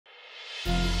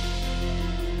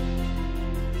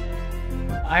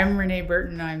I'm Renee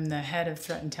Burton. I'm the head of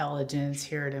threat intelligence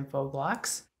here at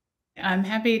Infoblox. I'm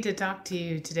happy to talk to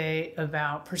you today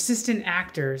about persistent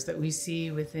actors that we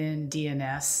see within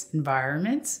DNS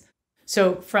environments.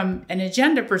 So from an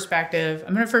agenda perspective,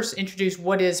 I'm going to first introduce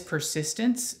what is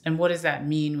persistence and what does that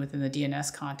mean within the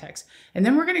DNS context. And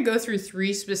then we're going to go through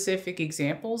three specific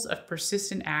examples of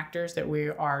persistent actors that we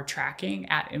are tracking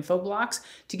at Infoblox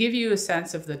to give you a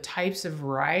sense of the types of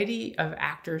variety of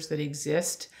actors that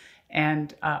exist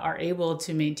and are able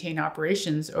to maintain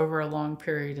operations over a long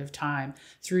period of time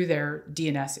through their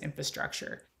DNS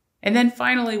infrastructure. And then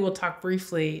finally, we'll talk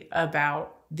briefly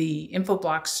about the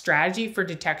Infoblox strategy for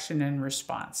detection and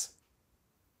response.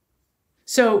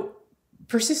 So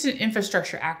persistent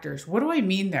infrastructure actors, what do I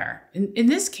mean there? In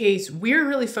this case, we're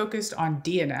really focused on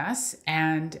DNS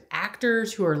and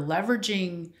actors who are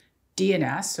leveraging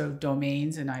DNS, so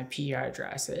domains and IP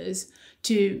addresses,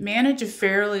 to manage a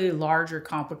fairly large or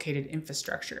complicated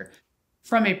infrastructure.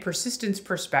 From a persistence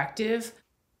perspective,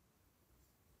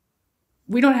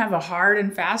 we don't have a hard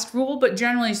and fast rule, but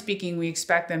generally speaking, we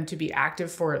expect them to be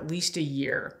active for at least a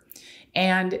year.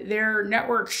 And their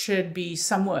network should be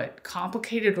somewhat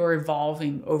complicated or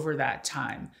evolving over that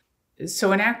time.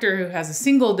 So an actor who has a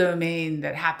single domain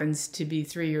that happens to be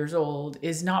 3 years old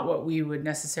is not what we would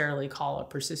necessarily call a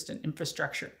persistent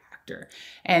infrastructure actor.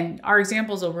 And our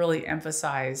examples will really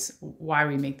emphasize why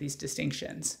we make these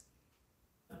distinctions.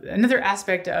 Another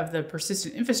aspect of the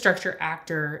persistent infrastructure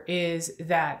actor is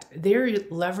that they're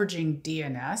leveraging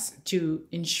DNS to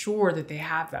ensure that they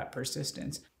have that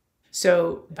persistence.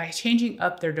 So by changing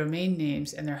up their domain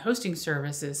names and their hosting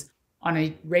services on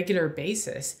a regular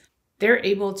basis, they're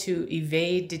able to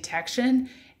evade detection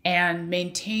and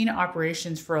maintain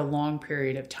operations for a long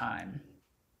period of time.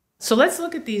 So let's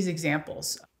look at these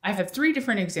examples. I have 3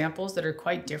 different examples that are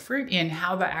quite different in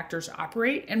how the actors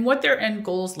operate and what their end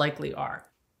goals likely are.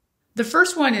 The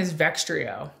first one is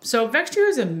Vextrio. So Vextrio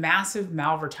is a massive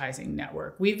malvertising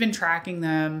network. We've been tracking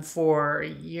them for a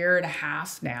year and a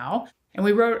half now, and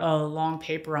we wrote a long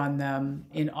paper on them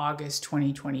in August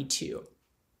 2022.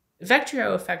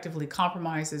 Vextrio effectively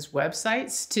compromises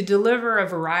websites to deliver a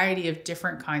variety of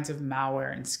different kinds of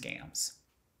malware and scams.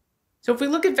 So if we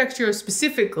look at Vextrio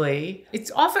specifically,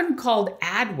 it's often called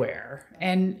adware,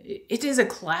 and it is a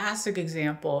classic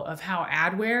example of how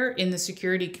adware in the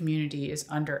security community is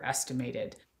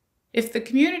underestimated. If the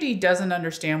community doesn't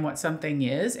understand what something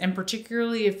is, and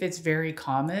particularly if it's very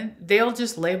common, they'll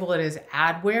just label it as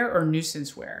adware or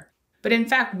nuisanceware. But in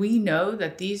fact, we know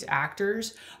that these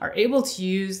actors are able to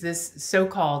use this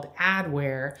so-called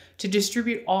adware to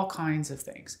distribute all kinds of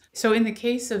things. So in the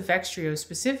case of Vextrio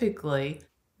specifically,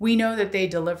 we know that they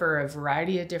deliver a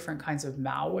variety of different kinds of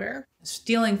malware,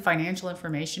 stealing financial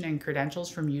information and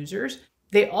credentials from users.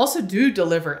 They also do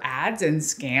deliver ads and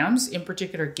scams, in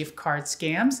particular gift card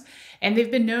scams, and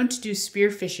they've been known to do spear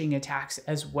phishing attacks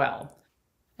as well.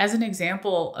 As an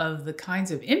example of the kinds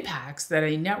of impacts that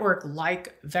a network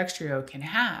like Vextrio can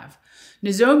have,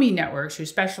 Nozomi Networks, who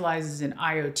specializes in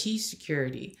IoT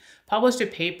security, published a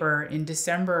paper in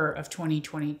December of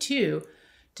 2022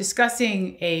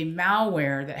 discussing a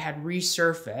malware that had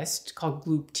resurfaced called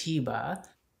Glooptiba.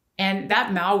 And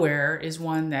that malware is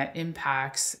one that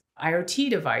impacts IoT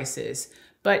devices,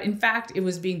 but in fact, it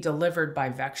was being delivered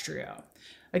by Vextrio.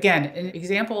 Again, an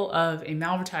example of a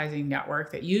malvertising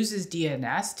network that uses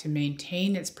DNS to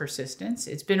maintain its persistence.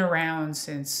 It's been around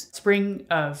since spring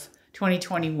of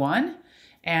 2021,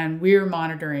 and we're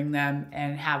monitoring them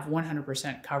and have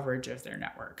 100% coverage of their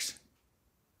networks.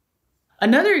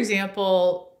 Another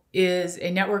example is a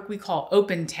network we call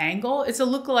OpenTangle. It's a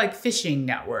lookalike phishing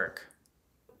network.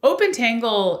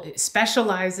 OpenTangle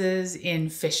specializes in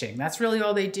phishing. That's really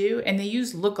all they do. And they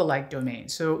use lookalike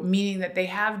domains. So meaning that they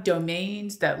have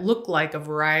domains that look like a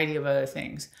variety of other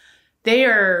things. They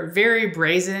are very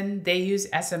brazen. They use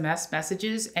SMS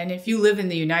messages. And if you live in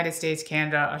the United States,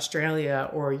 Canada,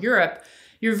 Australia, or Europe,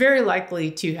 you're very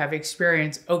likely to have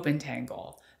experienced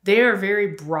OpenTangle. They are very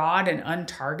broad and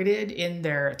untargeted in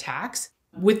their attacks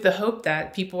with the hope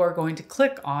that people are going to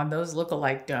click on those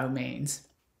lookalike domains.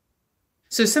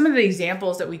 So some of the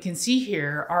examples that we can see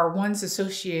here are ones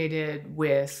associated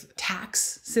with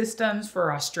tax systems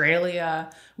for Australia.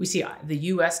 We see the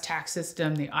US tax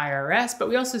system, the IRS, but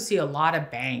we also see a lot of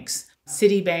banks,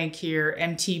 Citibank here,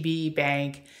 MTB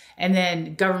Bank, and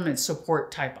then government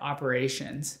support type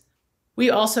operations. We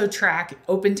also track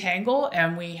OpenTangle,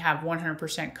 and we have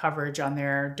 100% coverage on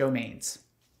their domains.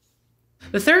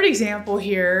 The third example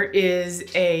here is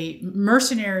a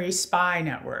mercenary spy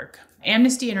network.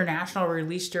 Amnesty International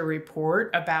released a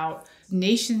report about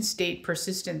nation-state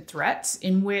persistent threats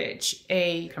in which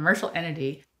a commercial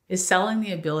entity is selling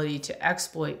the ability to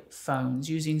exploit phones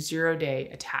using zero-day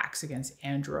attacks against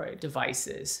Android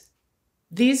devices.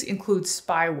 These include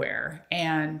spyware,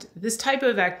 and this type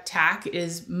of attack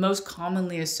is most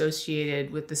commonly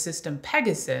associated with the system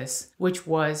Pegasus, which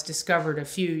was discovered a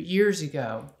few years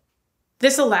ago.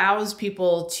 This allows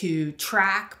people to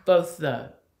track both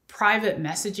the private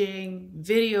messaging,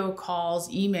 video calls,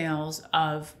 emails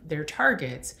of their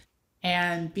targets.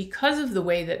 And because of the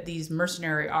way that these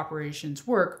mercenary operations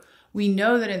work, we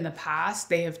know that in the past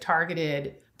they have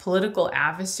targeted political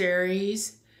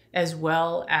adversaries as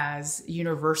well as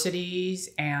universities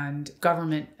and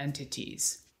government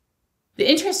entities. The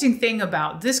interesting thing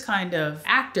about this kind of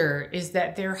actor is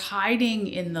that they're hiding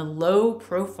in the low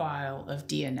profile of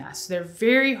DNS. They're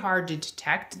very hard to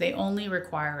detect. They only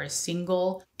require a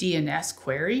single DNS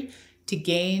query to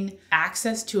gain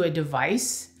access to a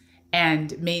device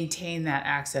and maintain that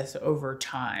access over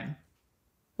time.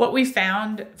 What we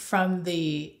found from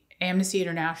the Amnesty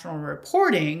International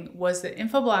reporting was that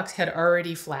Infoblox had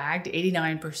already flagged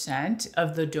 89%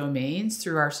 of the domains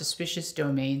through our suspicious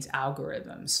domains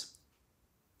algorithms.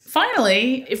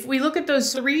 Finally, if we look at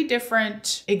those three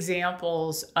different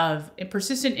examples of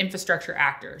persistent infrastructure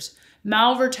actors,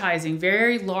 malvertising,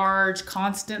 very large,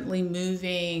 constantly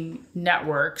moving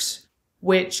networks,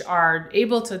 which are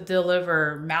able to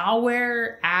deliver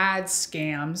malware, ads,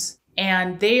 scams,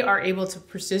 and they are able to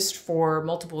persist for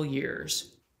multiple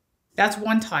years. That's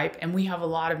one type, and we have a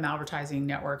lot of malvertising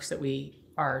networks that we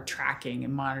are tracking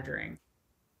and monitoring.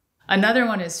 Another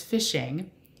one is phishing.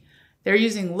 They're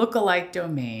using lookalike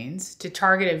domains to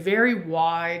target a very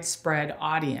widespread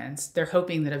audience. They're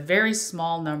hoping that a very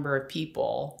small number of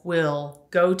people will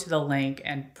go to the link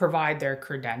and provide their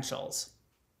credentials.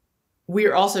 We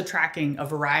are also tracking a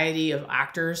variety of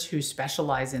actors who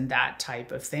specialize in that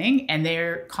type of thing, and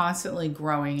they're constantly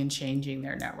growing and changing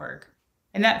their network.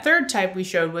 And that third type we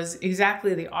showed was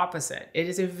exactly the opposite. It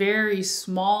is a very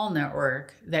small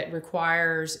network that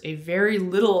requires a very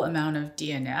little amount of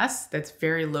DNS that's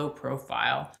very low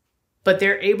profile, but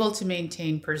they're able to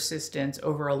maintain persistence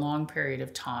over a long period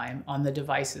of time on the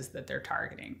devices that they're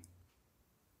targeting.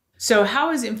 So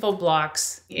how is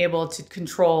Infoblox able to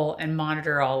control and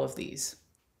monitor all of these?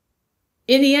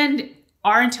 In the end,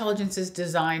 our intelligence is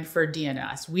designed for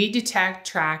DNS. We detect,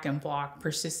 track, and block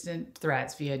persistent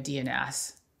threats via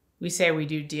DNS. We say we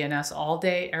do DNS all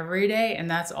day, every day, and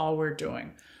that's all we're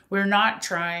doing. We're not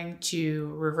trying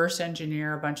to reverse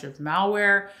engineer a bunch of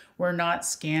malware. We're not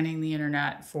scanning the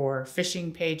internet for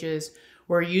phishing pages.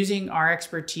 We're using our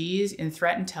expertise in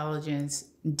threat intelligence,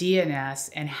 DNS,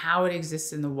 and how it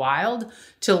exists in the wild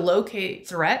to locate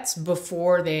threats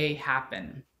before they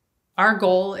happen. Our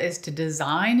goal is to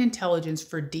design intelligence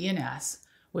for DNS,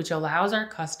 which allows our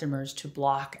customers to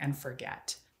block and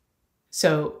forget,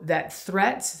 so that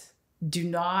threats do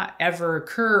not ever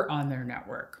occur on their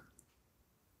network.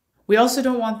 We also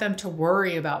don't want them to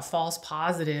worry about false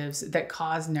positives that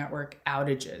cause network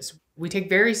outages. We take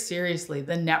very seriously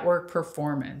the network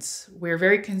performance. We're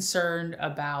very concerned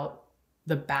about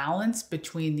the balance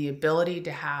between the ability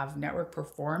to have network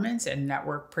performance and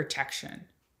network protection.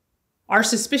 Our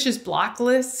suspicious block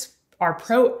lists are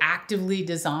proactively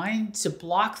designed to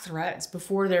block threats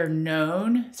before they're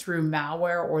known through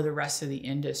malware or the rest of the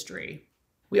industry.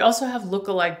 We also have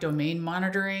lookalike domain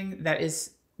monitoring that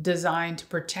is designed to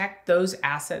protect those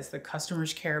assets that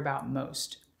customers care about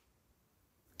most.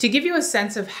 To give you a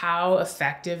sense of how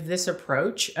effective this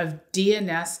approach of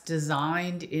DNS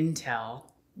designed intel,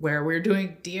 where we're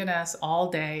doing DNS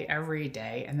all day, every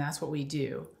day, and that's what we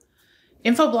do,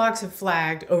 Infoblox have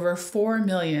flagged over 4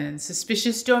 million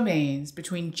suspicious domains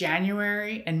between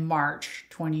January and March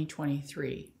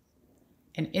 2023.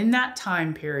 And in that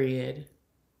time period,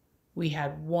 we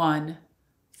had one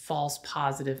false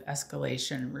positive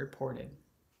escalation reported.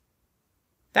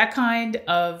 That kind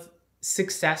of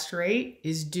success rate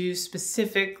is due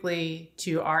specifically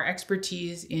to our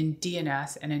expertise in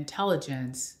DNS and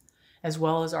intelligence, as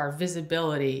well as our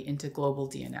visibility into global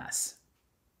DNS.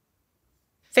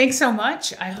 Thanks so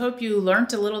much. I hope you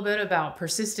learned a little bit about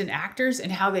persistent actors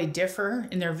and how they differ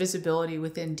in their visibility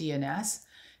within DNS.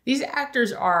 These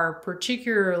actors are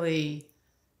particularly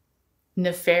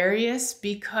nefarious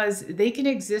because they can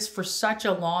exist for such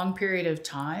a long period of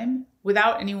time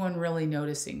without anyone really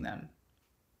noticing them.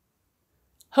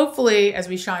 Hopefully, as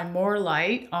we shine more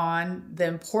light on the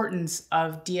importance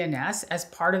of DNS as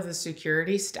part of the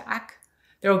security stack,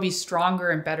 there will be stronger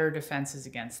and better defenses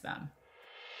against them.